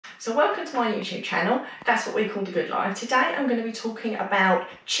So welcome to my YouTube channel. That's what we call The Good Life. Today I'm going to be talking about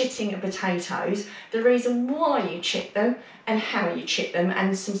chitting potatoes, the reason why you chit them and how you chit them,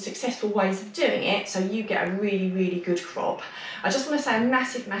 and some successful ways of doing it so you get a really good crop. I just want to say a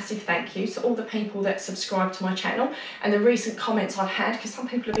massive thank you to all the people that subscribe to my channel and the recent comments I've had, because some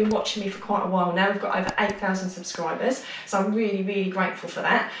people have been watching me for quite a while now. We've got over 8,000 subscribers, so I'm really grateful for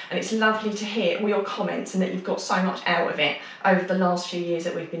that, and it's lovely to hear all your comments and that you've got so much out of it over the last few years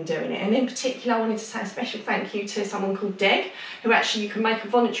that we've been doing it. And in particular, I wanted to say a special thank you to someone called Deg, who actually you can make a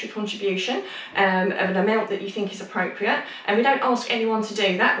voluntary contribution of an amount that you think is appropriate. And we don't ask anyone to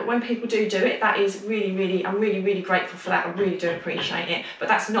do that, but when people do it, that is I'm really grateful for that. I really do appreciate it. But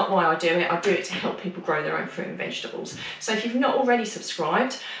that's not why I do it. I do it to help people grow their own fruit and vegetables. So if you've not already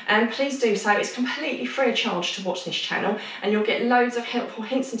subscribed, please do so. It's completely free of charge to watch this channel, and you'll get loads of helpful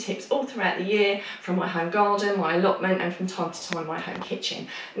hints and tips all throughout the year from my home garden, my allotment, and from time to time my home kitchen.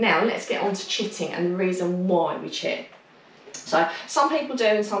 Now let's get on to chitting and the reason why we chit. So some people do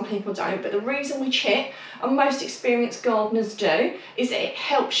and some people don't, but the reason we chit, and most experienced gardeners do, is that it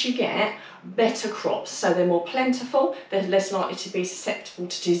helps you get better crops. So they're more plentiful, they're less likely to be susceptible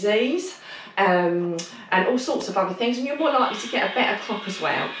to disease, and all sorts of other things, and you're more likely to get a better crop as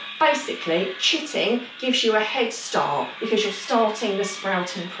well. Basically, chitting gives you a head start because you're starting the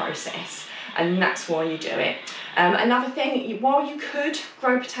sprouting process, and that's why you do it. Another thing, while you could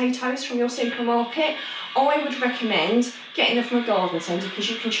grow potatoes from your supermarket, I would recommend getting them from a garden centre, because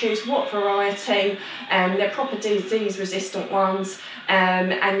you can choose what variety, they're proper disease resistant ones,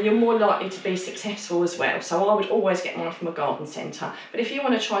 and you're more likely to be successful as well. So I would always get mine from a garden centre, but if you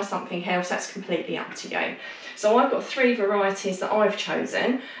want to try something else, that's completely up to you. So I've got 3 varieties that I've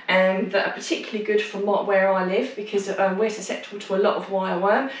chosen that are particularly good for where I live, because we're susceptible to a lot of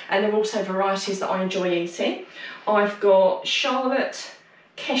wireworm, and they're also varieties that I enjoy eating. I've got Charlotte,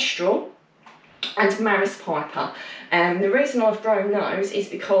 Kestrel and Maris Piper. The reason I've grown those is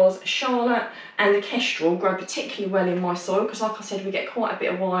because Charlotte and the Kestrel grow particularly well in my soil, because like I said, we get quite a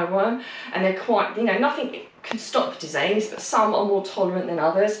bit of wireworm, and they're quite, nothing can stop disease, but some are more tolerant than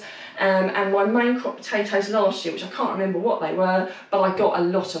others. And my main crop potatoes last year, which I can't remember what they were, but I got a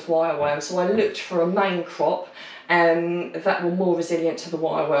lot of wireworm, so I looked for a main crop that were more resilient to the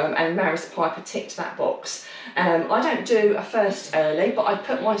wireworm, and Maris Piper ticked that box. I don't do a first early, but I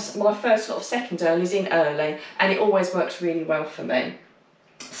put my first lot of second earlies in early, and it always works really well for me.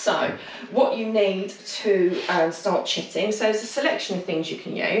 So what you need to start chitting, so there's a selection of things you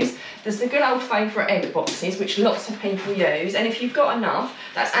can use. There's the good old favourite egg boxes, which lots of people use, and if you've got enough,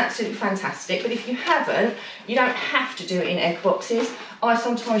 that's absolutely fantastic. But if you haven't, you don't have to do it in egg boxes. I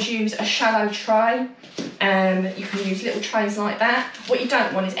sometimes use a shallow tray. You can use little trays like that. What you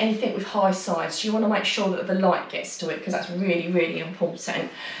don't want is anything with high sides. So you want to make sure that the light gets to it, because that's really important.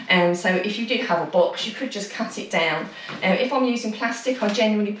 So if you did have a box, you could just cut it down. If I'm using plastic, I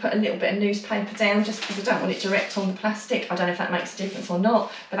generally put a little bit of newspaper down, just because I don't want it direct on the plastic. I don't know if that makes a difference or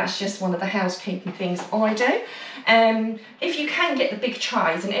not, but that's just one of the housekeeping things I do. If you can get the big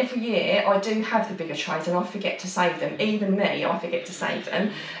trays, and every year I do have the bigger trays and I forget to save them, even me, I forget to save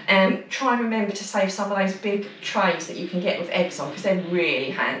them, try and remember to save some of those big trays that you can get with eggs on, because they're really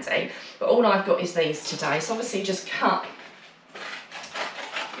handy. But all I've got is these today, so obviously just cut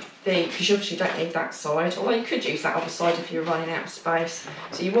because you obviously don't need that side, although you could use that other side if you're running out of space.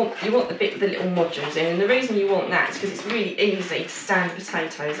 So you want the bit with the little modules in, and the reason you want that is because it's really easy to stand the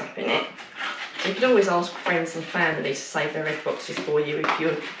potatoes up in it. You could always ask friends and family to save their egg boxes for you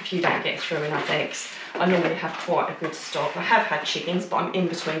if you don't get through enough eggs. I normally have quite a good stock. I have had chickens, but I'm in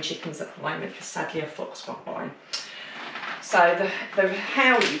between chickens at the moment because sadly a fox got mine. So the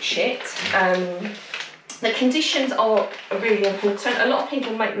how you chit, the conditions are really important. A lot of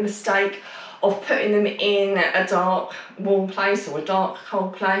people make the mistake of putting them in a dark, warm place or a dark,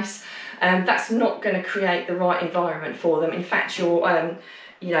 cold place. That's not going to create the right environment for them. In fact,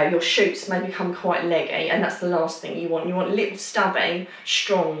 your shoots may become quite leggy, and that's the last thing you want. You want little stubby,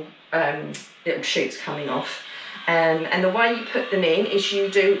 strong little shoots coming off. And the way you put them in is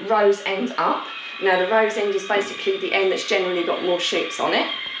you do rose end up. Now the rose end is basically the end that's generally got more shoots on it.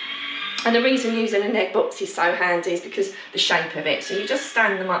 And the reason using an egg box is so handy is because the shape of it. So you just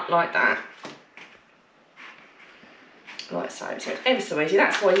stand them up like that. Like so. So it's ever so easy.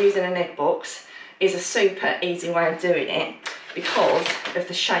 That's why using an egg box is a super easy way of doing it, because of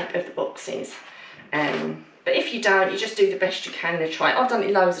the shape of the boxes. But if you don't, you just do the best you can in a tray. I've done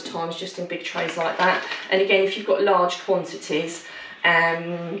it loads of times just in big trays like that. And again, if you've got large quantities,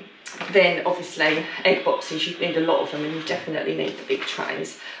 Then obviously egg boxes, you need a lot of them, and you definitely need the big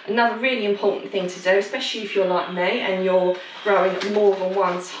trays. Another really important thing to do, especially if you're like me and you're growing more than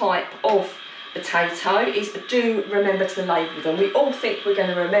one type of potato, is do remember to label them. We all think we're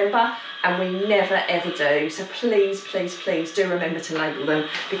going to remember, and we never ever do. So please, please, please do remember to label them,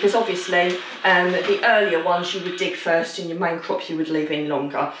 because obviously the earlier ones you would dig first and your main crop you would leave in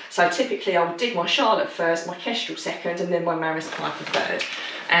longer. So typically I would dig my Charlotte first, my Kestrel second, and then my Maris Piper third.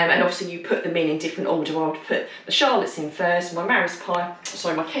 And obviously you put them in different order. I would put the Charlottes in first, my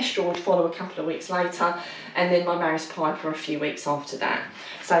my Kestrel would follow a couple of weeks later, and then my Maris Piper a few weeks after that.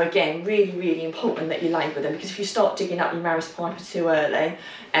 So again, really, really important that you label them, because if you start digging up your Maris Piper too early,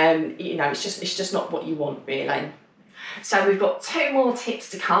 you know, it's just not what you want, really. So we've got 2 more tips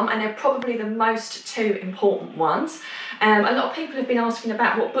to come, and they're probably the most 2 important ones. A lot of people have been asking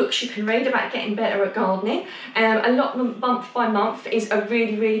about what books you can read about getting better at gardening. Allotment Month by Month is a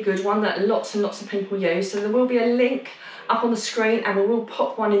really, really good one that lots and lots of people use. So there will be a link up on the screen, and we will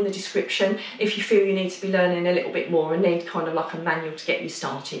pop one in the description if you feel you need to be learning a little bit more and need kind of like a manual to get you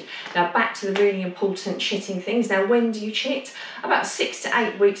started. Now back to the really important chitting things. Now, when do you chit? About 6 to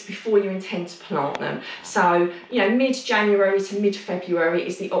 8 weeks before you intend to plant them. So, you know, mid-January to mid-February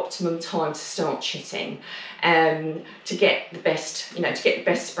is the optimum time to start chitting, to get the best, you know, to get the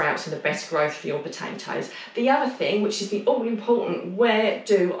best sprouts and the best growth for your potatoes. The other thing, which is the all-important, where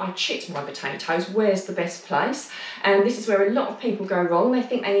do I chit my potatoes? Where's the best place? And this is where a lot of people go wrong. They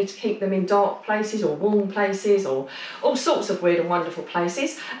think they need to keep them in dark places or warm places or all sorts of weird and wonderful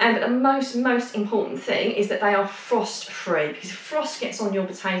places. But the most important thing is that they are frost-free, because if frost gets on your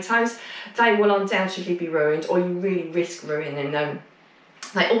potatoes, they will undoubtedly be ruined, or you really risk ruining them.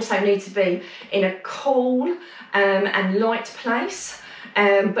 They also need to be in a cool and light place,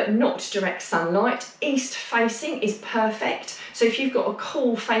 but not direct sunlight. East facing is perfect. So if you've got a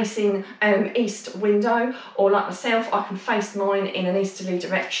cool facing east window, or like myself, I can face mine in an easterly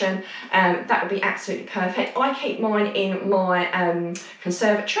direction, that would be absolutely perfect. I keep mine in my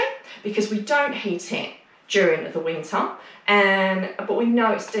conservatory, because we don't heat it during the winter, but we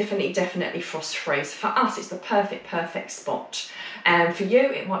know it's definitely frost free. So for us, it's the perfect spot. For you,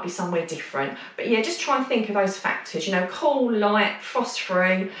 it might be somewhere different. But yeah, just try and think of those factors. You know, cool, light,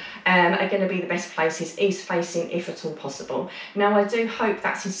 frost-free are going to be the best places, east-facing if at all possible. Now, I do hope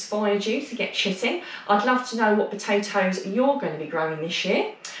that's inspired you to get chitting. I'd love to know what potatoes you're going to be growing this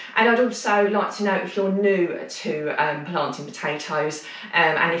year. And I'd also like to know if you're new to planting potatoes,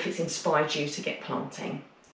 and if it's inspired you to get planting.